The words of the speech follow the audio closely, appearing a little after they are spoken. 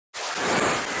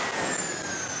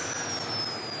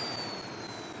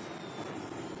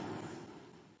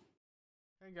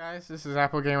Hey guys, this is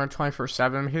Apple Gamer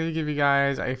 24/7. I'm here to give you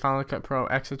guys a Final Cut Pro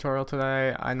X tutorial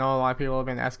today. I know a lot of people have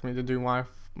been asking me to do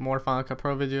more Final Cut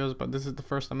Pro videos, but this is the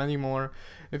first of many more.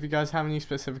 If you guys have any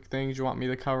specific things you want me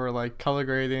to cover, like color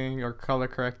grading or color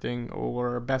correcting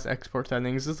or best export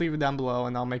settings, just leave it down below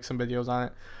and I'll make some videos on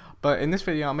it. But in this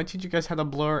video, I'm going to teach you guys how to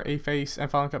blur a face in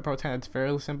Final Cut Pro 10. It's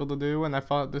fairly simple to do, and I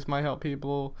thought this might help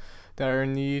people that are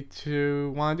in need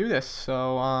to want to do this.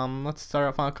 So let's start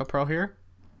out Final Cut Pro here.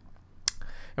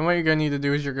 And what you're going to need to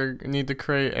do is you're going to need to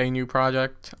create a new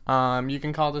project. You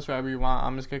can call this whatever you want.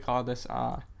 I'm just going to call this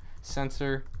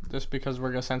sensor, just because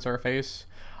we're going to censor a face.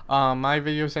 My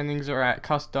video settings are at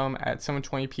custom at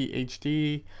 720p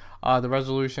HD. The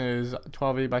resolution is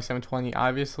 1280 by 720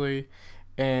 obviously.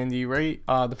 And the rate,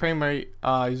 the frame rate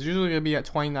is usually going to be at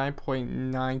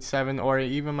 29.97, or it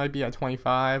even might be at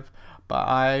 25. But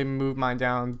I move mine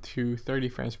down to 30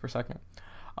 frames per second.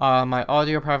 My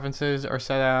audio preferences are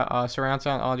set at surround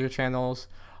sound audio channels.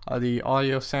 The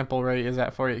audio sample rate is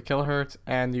at 48 kilohertz,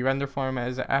 and the render format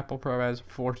is at Apple ProRes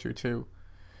 422.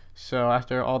 So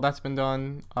after all that's been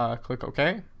done, click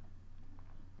OK.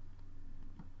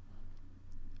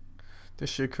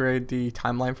 This should create the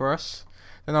timeline for us.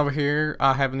 Then over here,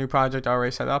 I have a new project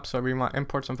already set up, so we want to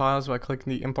import some files by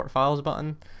clicking the Import Files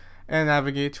button, and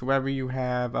navigate to wherever you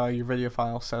have your video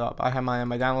file set up. I have mine in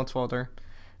my downloads folder,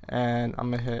 and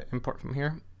I'm gonna hit import from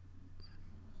here.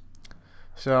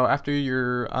 So after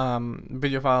your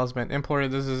video file has been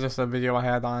imported, this is just a video I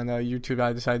had on YouTube that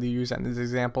I decided to use as an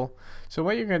example. So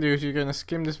what you're gonna do is you're gonna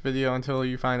skim this video until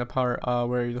you find a part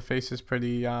where the face is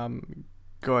pretty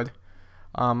good.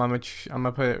 I'm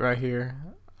gonna put it right here.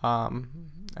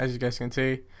 As you guys can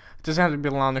see, it doesn't have to be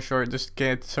long or short. Just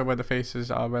get so where the face is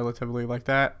relatively like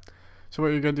that. So what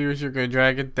you're gonna do is you're gonna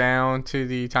drag it down to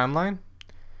the timeline.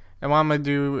 And what I'm going to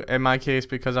do in my case,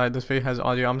 because this video has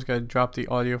audio, I'm just going to drop the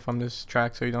audio from this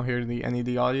track so you don't hear any of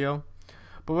the audio.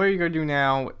 But what you're going to do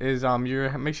now is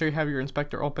make sure you have your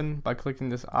inspector open by clicking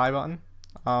this I button.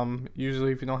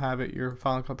 Usually if you don't have it, your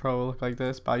Final Cut Pro will look like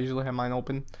this, but I usually have mine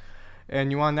open. And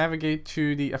you want to navigate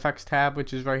to the effects tab,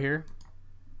 which is right here.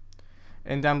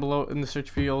 And down below in the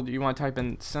search field, you want to type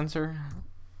in sensor.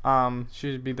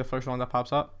 Should be the first one that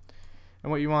pops up.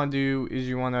 And what you want to do is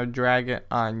you want to drag it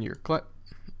on your clip.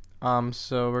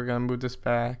 So we're gonna move this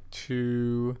back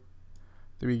to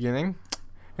the beginning,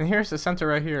 and here's the center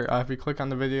right here. If you click on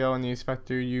the video in the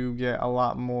inspector, you get a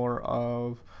lot more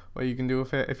of what you can do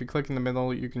with it. If you click in the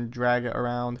middle, you can drag it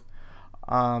around.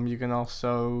 You can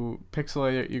also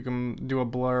pixelate it. You can do a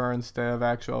blur instead of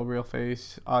actual real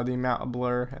face. The amount of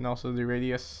blur and also the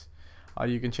radius,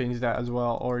 you can change that as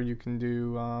well, or you can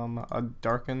do a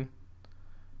darken,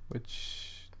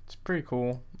 which is pretty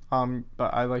cool.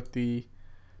 But I like the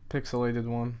pixelated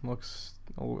one, looks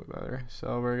a little bit better.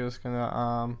 So we're just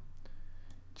gonna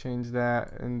change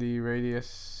that in the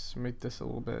radius, make this a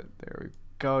little bit, there we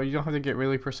go. You don't have to get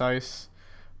really precise,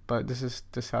 but this is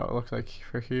how it looks like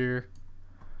for here.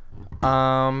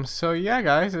 So yeah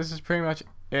guys, this is pretty much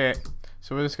it.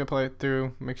 So we're just gonna play it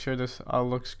through, make sure this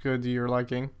looks good to your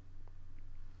liking.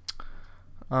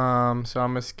 So I'm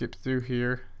gonna skip through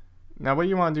here. Now what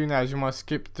you want to do now is you want to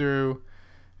skip through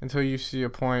until you see a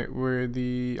point where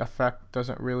the effect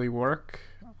doesn't really work.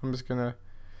 I'm just gonna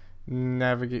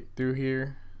navigate through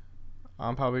here.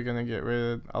 I'm probably gonna get rid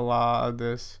of a lot of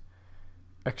this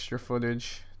extra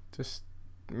footage. Just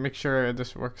make sure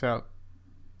this works out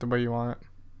the way you want it.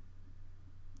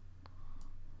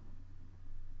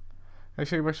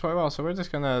 Actually, it works quite well. So we're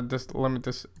just gonna limit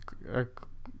this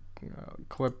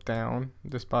clip down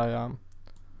just by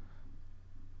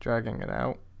dragging it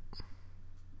out.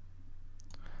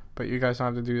 But you guys don't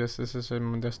have to do this. This is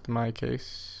just my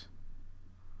case.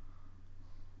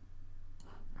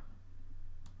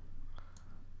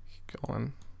 Keep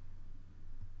going.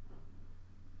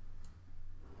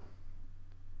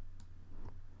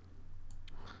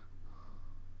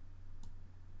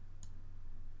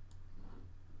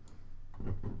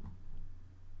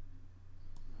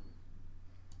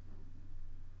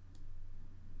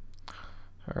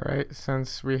 Alright,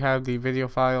 since we have the video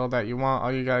file that you want,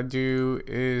 all you gotta do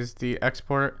is the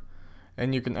export,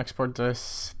 and you can export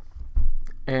this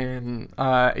in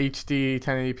HD,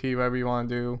 1080p, whatever you want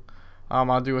to do.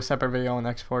 I'll do a separate video on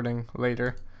exporting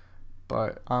later,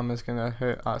 but I'm just gonna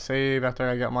hit save after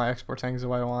I get my export settings the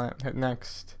way I want it. Hit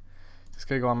next. It's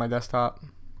gonna go on my desktop.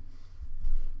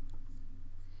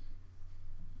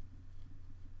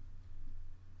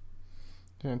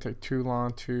 It's gonna take too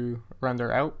long to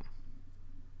render out.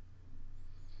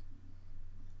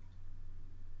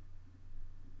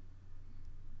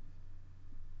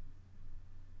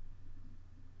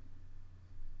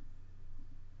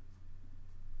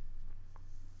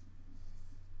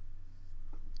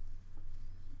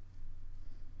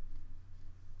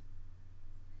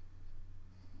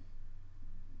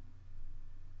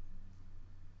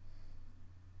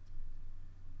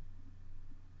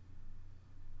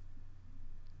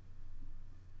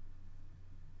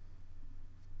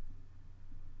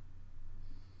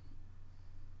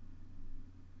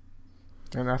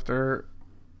 And after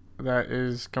that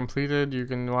is completed, you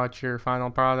can watch your final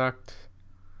product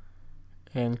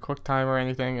in QuickTime or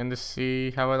anything and just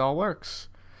see how it all works.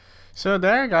 So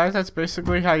there, guys, that's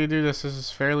basically how you do this. This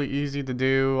is fairly easy to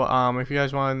do. If you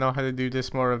guys want to know how to do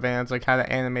this more advanced, like how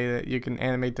to animate it, you can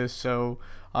animate this so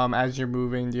as you're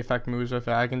moving, the effect moves with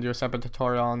it. I can do a separate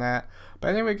tutorial on that. But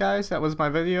anyway, guys, that was my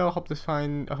video. I hope you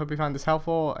find this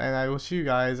helpful, and I will see you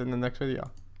guys in the next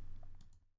video.